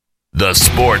The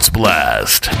Sports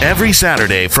Blast, every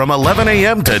Saturday from 11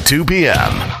 a.m. to 2 p.m.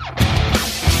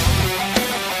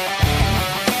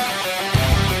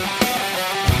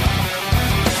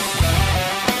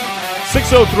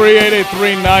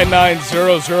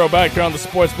 Back here on the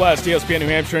Sports Blast, ESPN New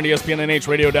Hampshire and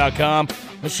ESPNNHradio.com.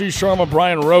 Ashish Sharma,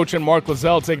 Brian Roach, and Mark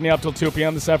Lozelle taking you up till 2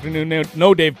 p.m. this afternoon.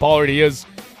 No Dave Pollard. He is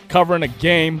covering a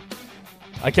game.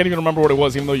 I can't even remember what it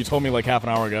was, even though you told me like half an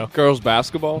hour ago. Girls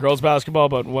basketball,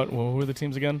 but who are the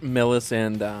teams again? Millis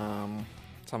and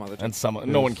some other team.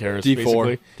 And no one cares, D4.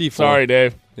 basically. D4. Sorry,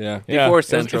 Dave. Yeah. D4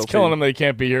 Central. It's killing him that he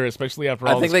can't be here, especially after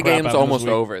all I think this the crap game's happened almost this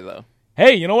week. over, though.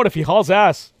 Hey, you know what? If he hauls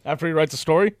ass after he writes a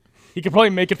story, he could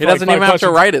probably make it for He doesn't like 5 even have to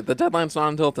questions. write it. The deadline's not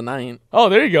until tonight. Oh,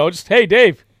 there you go. Just, hey,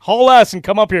 Dave, haul ass and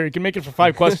come up here. You can make it for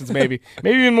 5 questions, maybe.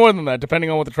 Maybe even more than that,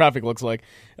 depending on what the traffic looks like.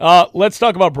 Let's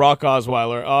talk about Brock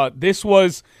Osweiler. This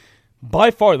was by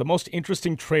far the most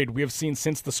interesting trade we have seen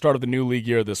since the start of the new league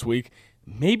year this week.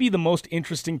 Maybe the most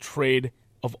interesting trade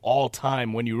of all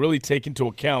time when you really take into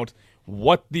account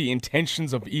what the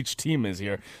intentions of each team is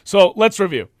here. So let's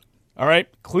review. All right,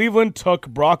 Cleveland took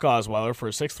Brock Osweiler for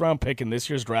a 6th-round pick in this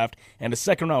year's draft and a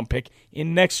 2nd-round pick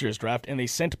in next year's draft, and they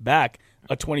sent back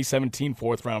a 2017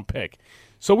 4th-round pick.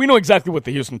 So we know exactly what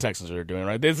the Houston Texans are doing,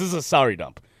 right? This is a salary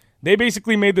dump. They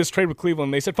basically made this trade with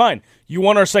Cleveland. They said, fine, you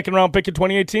want our 2nd-round pick in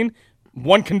 2018?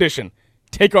 One condition.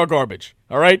 Take our garbage,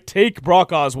 all right? Take Brock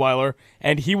Osweiler,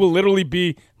 and he will literally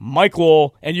be Mike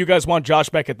Lowell, and you guys want Josh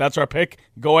Beckett. That's our pick.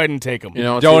 Go ahead and take him. You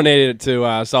know, Donated it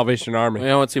to Salvation Army. You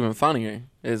know what's even funnier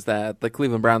is that the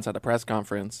Cleveland Browns had a press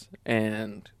conference,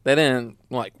 and they didn't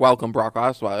welcome Brock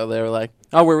Osweiler. They were like,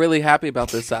 "Oh, we're really happy about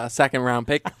this 2nd-round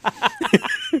pick."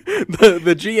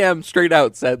 the GM straight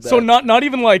out said that. So not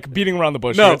even like beating around the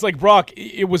bush. No. Here. It's like, Brock,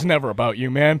 it was never about you,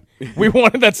 man. We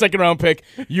wanted that 2nd-round pick.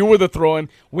 You were the throw-in.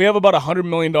 We have about $100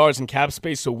 million in cap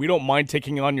space, so we don't mind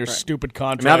taking on your stupid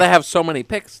contract. Now they have so many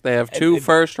picks. They have 2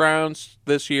 first rounds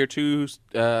this year, 2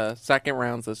 second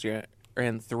rounds this year,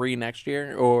 and 3 next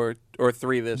year, or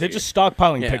 3 this year. They're just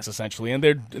stockpiling picks, essentially, and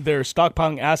they're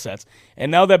stockpiling assets.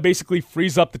 And now that basically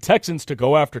frees up the Texans to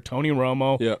go after Tony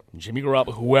Romo, Jimmy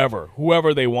Garoppolo,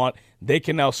 whoever they want. They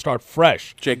can now start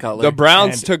fresh. Jay Cutler. The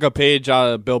Browns took a page out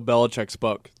of Bill Belichick's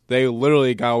book. They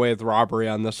literally got away with robbery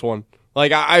on this one.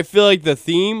 Like, I feel like the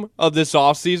theme of this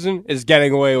offseason is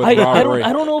getting away with robbery.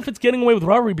 I don't know if it's getting away with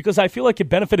robbery because I feel like it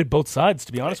benefited both sides,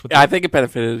 to be honest with you. I think it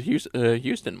benefited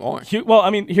Houston more. Well, I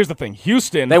mean, here's the thing.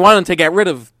 Houston... They wanted to get rid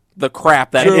of the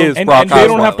crap that is and Brock they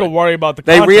don't Osweiler. have to worry about the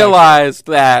They contract. realized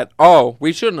that,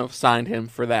 we shouldn't have signed him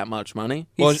for that much money.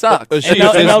 He sucks. And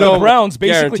now the Browns,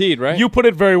 basically, guaranteed, right? You put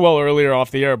it very well earlier off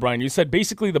the air, Brian. You said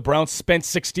basically the Browns spent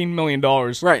 $16 million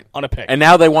on a pick. And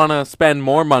now they want to spend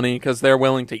more money because they're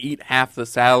willing to eat half the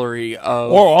salary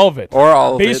of... Or all of it.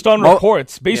 Based on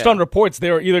reports. On reports, they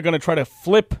are either going to try to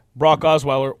flip Brock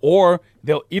Osweiler or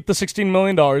they'll eat the $16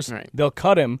 million. Right. They'll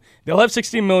cut him. They'll have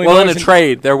 $16 million. Well, in a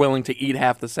trade, they're willing to eat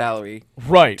half the salary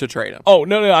to trade him. Oh,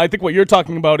 no. I think what you're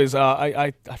talking about is,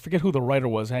 I forget who the writer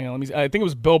was. Hang on. I think it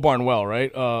was Bill Barnwell,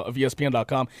 right, of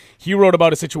ESPN.com. He wrote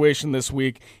about a situation this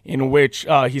week in which,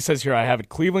 he says here, I have it,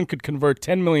 Cleveland could convert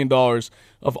 $10 million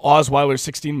of Osweiler's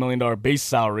 $16 million base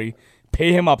salary,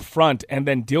 pay him up front, and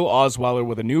then deal Osweiler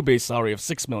with a new base salary of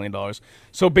 $6 million.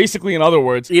 So basically, in other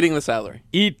words... Eating the salary.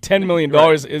 Eat $10 million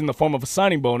in the form of a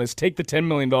signing bonus, take the $10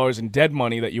 million in dead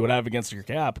money that you would have against your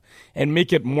cap, and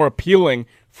make it more appealing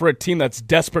for a team that's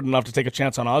desperate enough to take a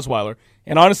chance on Osweiler.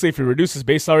 And honestly, if he reduces his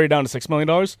base salary down to $6 million,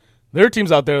 there are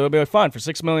teams out there that'll be like, fine, for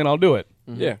 $6 million, I'll do it.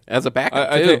 Mm-hmm. Yeah, as a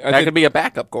backup, too. That could be a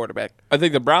backup quarterback. I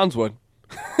think the Browns would.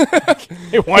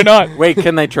 Hey, why not? Wait,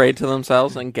 can they trade to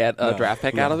themselves and get a draft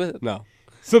pick out of it? No.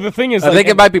 So the thing is, I think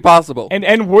it might be possible.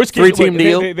 And worst case, 3-team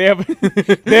deal. They have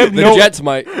The Jets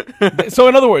might. So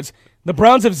in other words, the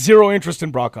Browns have zero interest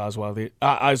in Brock Osweiler.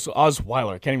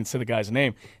 Osweiler. I can't even say the guy's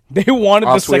name. They wanted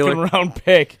the 2nd-round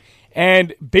pick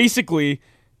and basically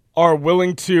are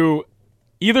willing to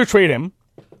either trade him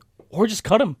or just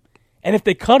cut him. And if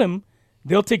they cut him,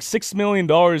 they'll take $6 million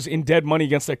in dead money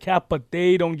against their cap, but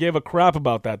they don't give a crap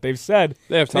about that. They've said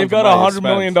they've got $100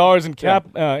 million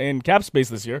in cap space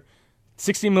this year.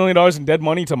 $16 million in dead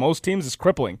money to most teams is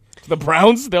crippling. To the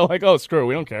Browns, they're like, oh, screw it,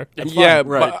 we don't care. Yeah,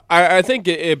 right. But I think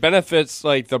it benefits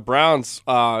like the Browns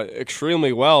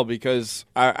extremely well because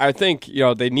I think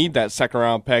they need that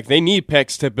 2nd-round pick. They need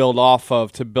picks to build off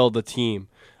of to build a team.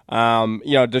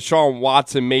 Deshaun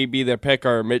Watson may be their pick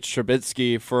or Mitch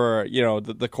Trubisky for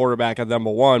the quarterback at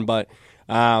number 1, but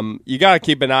You got to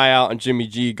keep an eye out on Jimmy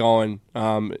G going,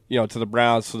 to the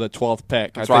Browns for the 12th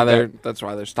pick. That's why they're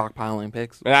stockpiling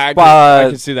picks. I But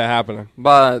can see that happening.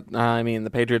 but I mean, the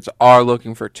Patriots are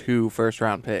looking for 2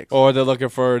 first-round picks. Or they're looking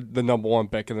for the number 1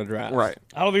 pick in the draft. Right.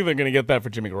 I don't think they're going to get that for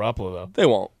Jimmy Garoppolo, though. They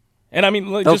won't. And I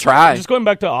mean, They'll try. Just going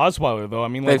back to Osweiler, though. I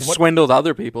mean, like, They've swindled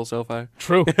other people so far.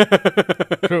 True,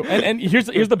 true. And here's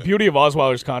the beauty of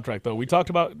Osweiler's contract, though. We talk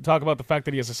about the fact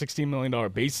that he has a $16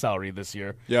 million base salary this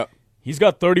year. Yep. He's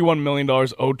got $31 million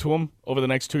owed to him over the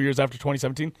next 2 years after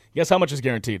 2017. Guess how much is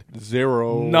guaranteed?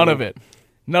 0. None of it.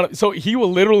 So he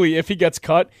will literally, if he gets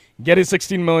cut, get his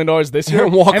 $16 million this year,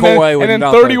 And walk then, away with and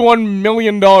then nothing. $31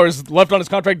 million left on his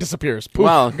contract disappears. Poof,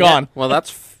 Well, gone. yeah, well,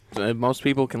 that's most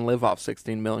people can live off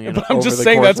 $16 million. But I'm over just the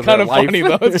saying course that's of kind their of life. funny,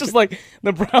 though. It's just like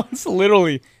the Browns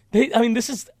literally. This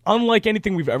is unlike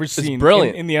anything we've ever seen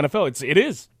brilliant. in the NFL. It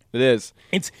is. It is.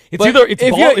 It's But either it's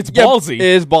if you're- it's yeah, ballsy. It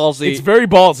is ballsy. It's very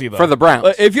ballsy though. For the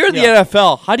Browns. If you're the Yeah.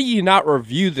 NFL, how do you not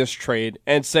review this trade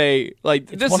and say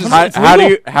this is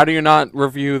 100 How do you not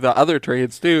review the other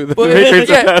trades too? that the But, Patriots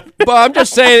have yeah, had? but I'm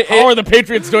just saying. how are the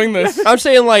Patriots doing this? I'm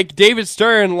saying like David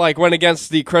Stern went against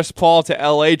the Chris Paul to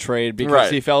LA trade because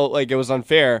Right. he felt like it was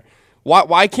unfair.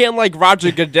 Why can't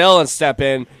Roger Goodell step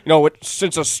in?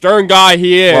 Since a Stern guy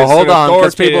he is. Well, hold and on,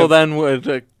 because authoritative. people then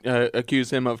would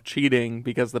accuse him of cheating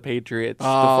because the Patriots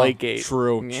Deflategate.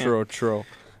 True, Yeah. true.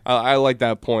 I like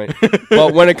that point.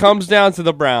 But when it comes down to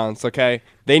the Browns, okay,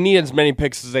 they need as many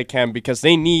picks as they can because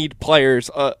they need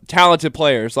players, talented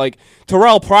players. Like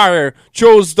Terrell Pryor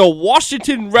chose the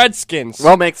Washington Redskins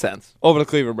Well, makes sense. over the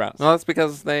Cleveland Browns. Well, that's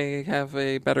because they have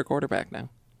a better quarterback now.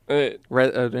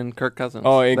 In Kirk Cousins.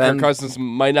 And Then- Kirk Cousins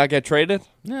might not get traded?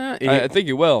 Nah, I think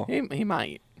he will. he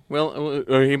might. Well,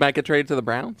 or he might get traded to the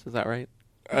Browns. Is that right?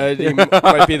 He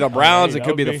might be the Browns. Hey, It that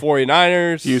could be would the be-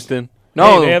 49ers. Houston.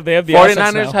 No, Hey, they have the assets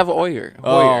 49ers now. have Hoyer.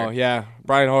 Oh, yeah.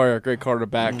 Brian Hoyer, great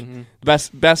quarterback.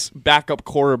 Best backup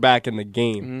quarterback in the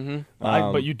game.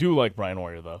 But you do like Brian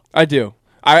Hoyer though. I do.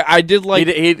 I did like.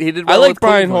 He did I well like with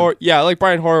Brian Cleveland. Hoyer. Yeah, I like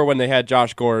Brian Hoyer when they had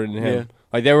Josh Gordon and him. Yeah.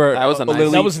 Like they were. That was a nice-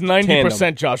 elite That was 90%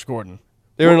 tandem. Josh Gordon.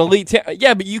 They were an elite.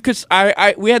 Yeah, but you could.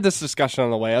 We had this discussion on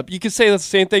the way up. You could say the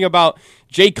same thing about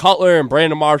Jay Cutler and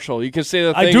Brandon Marshall. You could say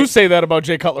the thing. I do say that about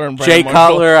Jay Cutler and Jay Brandon Marshall.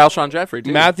 Cutler, Alshon Jeffrey,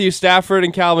 too. Matthew Stafford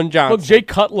and Calvin Johnson. Look, Jay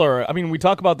Cutler, I mean, we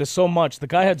talk about this so much. The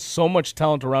guy had so much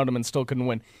talent around him and still couldn't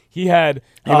win. He had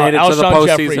He made it to the Alshon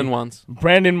postseason Jeffrey, once.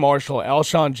 Brandon Marshall,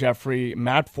 Alshon Jeffrey,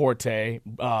 Matt Forte,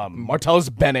 Martellus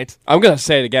Bennett. I'm gonna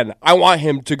say it again. I want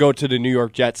him to go to the New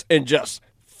York Jets and just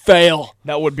fail.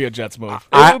 That would be a Jets move.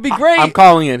 It would be great. I'm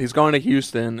calling it. He's going to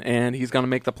Houston, and he's going to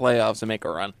make the playoffs and make a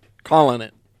run. Calling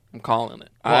it. I'm calling it.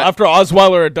 Well, after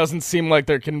Osweiler, it doesn't seem like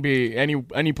there can be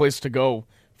any place to go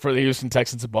for the Houston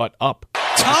Texans but up.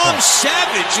 Tom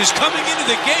Savage is coming into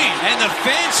the game, and the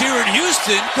fans here in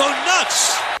Houston go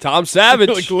nuts. Tom Savage.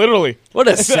 Like, literally. What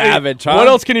a savage, huh? What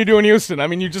else can you do in Houston? I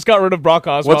mean, you just got rid of Brock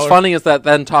Osweiler. What's funny is that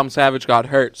then Tom Savage got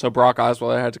hurt, so Brock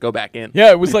Osweiler had to go back in.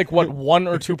 Yeah, it was like, what, 1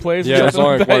 or 2 plays? Yeah, it was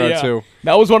only Something like one that? or Yeah. two.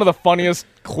 That was one of the funniest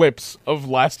clips of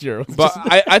last year. But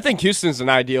I think Houston's an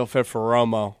ideal fit for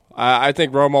Romo. I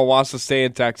think Romo wants to stay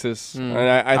in Texas, and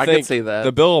I I think could see that.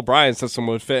 the Bill O'Brien system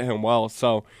would fit him well.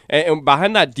 So, and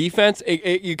behind that defense,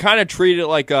 you kind of treat it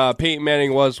like Peyton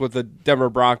Manning was with the Denver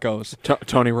Broncos.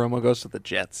 Tony Romo goes to the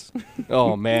Jets.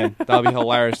 Oh man, that'll be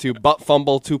hilarious too. Butt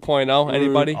fumble 2.0.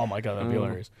 Anybody? Oh, my God, that'd be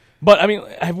hilarious. But, I mean,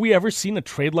 have we ever seen a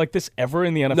trade like this ever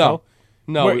in the NFL?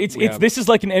 No, Where we it's haven't. this is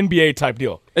like an NBA type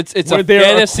deal. It's where a they're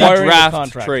fantasy acquiring a draft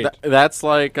contract. trade. That's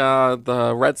like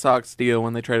the Red Sox deal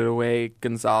when they traded away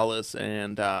Gonzalez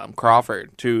and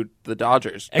Crawford to the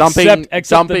Dodgers. Except the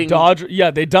dumping Dodgers.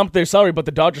 Yeah, they dumped their salary, but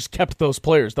the Dodgers kept those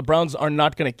players. The Browns are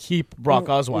not going to keep Brock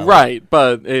Osweiler. Right,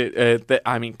 but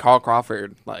Carl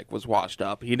Crawford was washed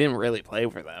up. He didn't really play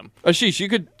for them. Ashish, you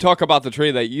could talk about the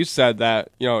trade that you said that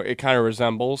it kind of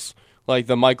resembles like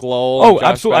the Mike Lowell. Oh, and Josh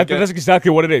absolutely. I think Beckett. that's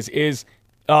exactly what it is.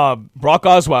 Brock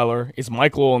Osweiler is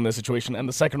Mike Lowell in this situation, and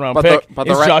the second round pick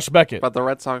is Josh Beckett. But the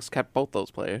Red Sox kept both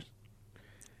those players.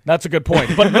 That's a good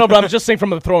point. But I'm just saying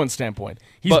from a throw-in standpoint.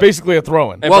 He's basically a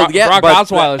throw-in. And Well, Brock, yeah, Brock but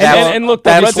Osweiler. And look, the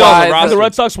that's Red, why-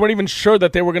 Sox weren't even sure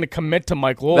that they were going to commit to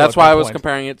Mike Lowell. That's at why that I was point.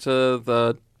 comparing it to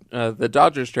the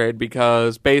Dodgers trade,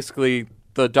 because basically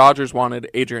the Dodgers wanted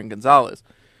Adrian Gonzalez,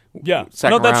 Yeah,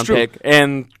 second that's round true. pick,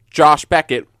 and Josh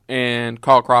Beckett and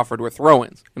Carl Crawford were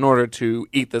throw-ins in order to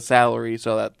eat the salary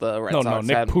so that the Red No, Sox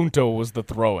Nick had. Punto was the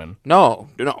throw-in. No.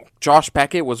 Josh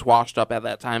Beckett was washed up at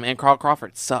that time, and Carl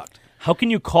Crawford sucked. How can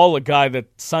you call a guy that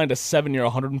signed a 7-year,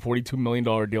 $142 million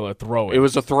deal a throw-in? It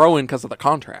was a throw-in because of the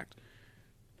contract.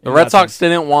 The In Red that Sox sense.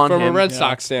 didn't want from him. a Red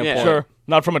Sox standpoint. Yeah. Sure,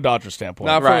 not from a Dodger standpoint.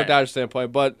 Not from a Right. Dodgers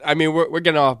standpoint, but I mean we're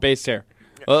getting off base here.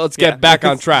 Well, let's get back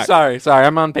on track. Sorry,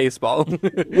 I'm on baseball.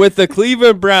 With the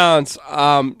Cleveland Browns,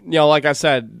 like I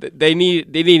said, they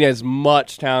need as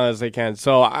much talent as they can.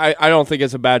 So I don't think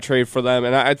it's a bad trade for them,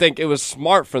 and I think it was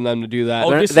smart for them to do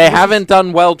that. They haven't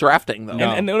done well drafting though.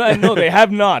 And no, they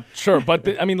have not. Sure, but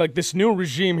this new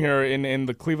regime here in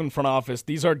the Cleveland front office,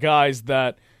 these are guys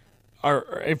that are.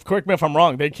 Correct me if I'm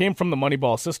wrong. They came from the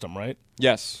Moneyball system, right?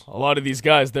 Yes. A lot of these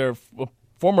guys, they're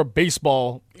former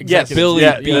baseball Yes, executives.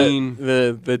 Billy Bean.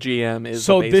 The GM is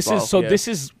So the this baseball, is this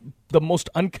is the most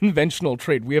unconventional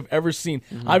trade we have ever seen.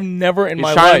 I've never in He's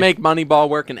my trying life to make Moneyball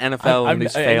work in NFL, and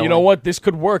he's failing. and you know what? This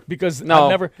could work because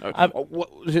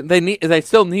They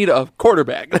still need a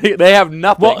quarterback. They have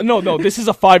nothing. Well, no. This is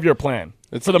a 5-year plan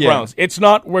for the Browns. It's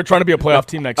not we're trying to be a playoff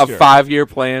team next year. A 5-year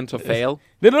plan to fail.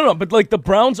 No. But the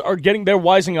Browns are they're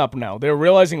wising up now. They're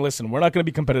realizing, listen, we're not going to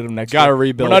be competitive next year. Gotta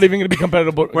rebuild. We're not even going to be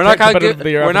competitive. We're not going to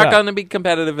to be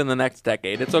competitive in the next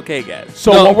decade. It's okay, guys.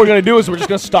 So what we're going to do is we're just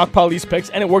going to stockpile these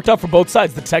picks, and it worked out for both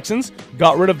sides. The Texans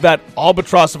got rid of that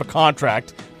albatross of a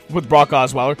contract with Brock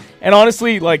Osweiler, and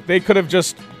honestly, they could have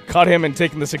just cut him and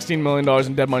taken the $16 million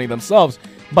in dead money themselves.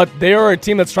 But they are a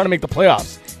team that's trying to make the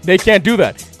playoffs. They can't do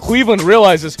that. Cleveland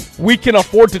realizes we can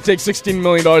afford to take $16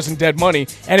 million in dead money,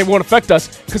 and it won't affect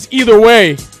us because either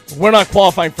way, we're not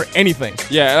qualifying for anything.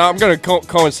 Yeah, and I'm going to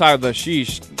coincide with the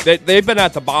sheesh. They've been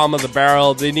at the bottom of the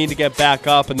barrel. They need to get back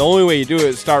up, and the only way you do it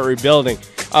is start rebuilding.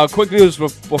 Quick news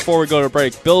before we go to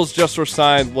break. Bills just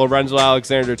signed Lorenzo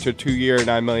Alexander to a 2-year,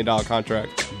 $9 million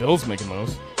contract. Bills making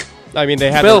moves. I mean,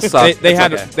 they had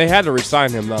they had to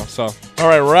resign him though. So all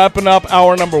right, wrapping up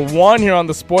hour number 1 here on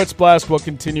the Sports Blast. We'll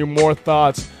continue more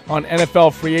thoughts on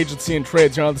NFL free agency and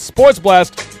trades here on the Sports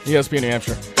Blast, ESPN New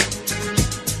Hampshire.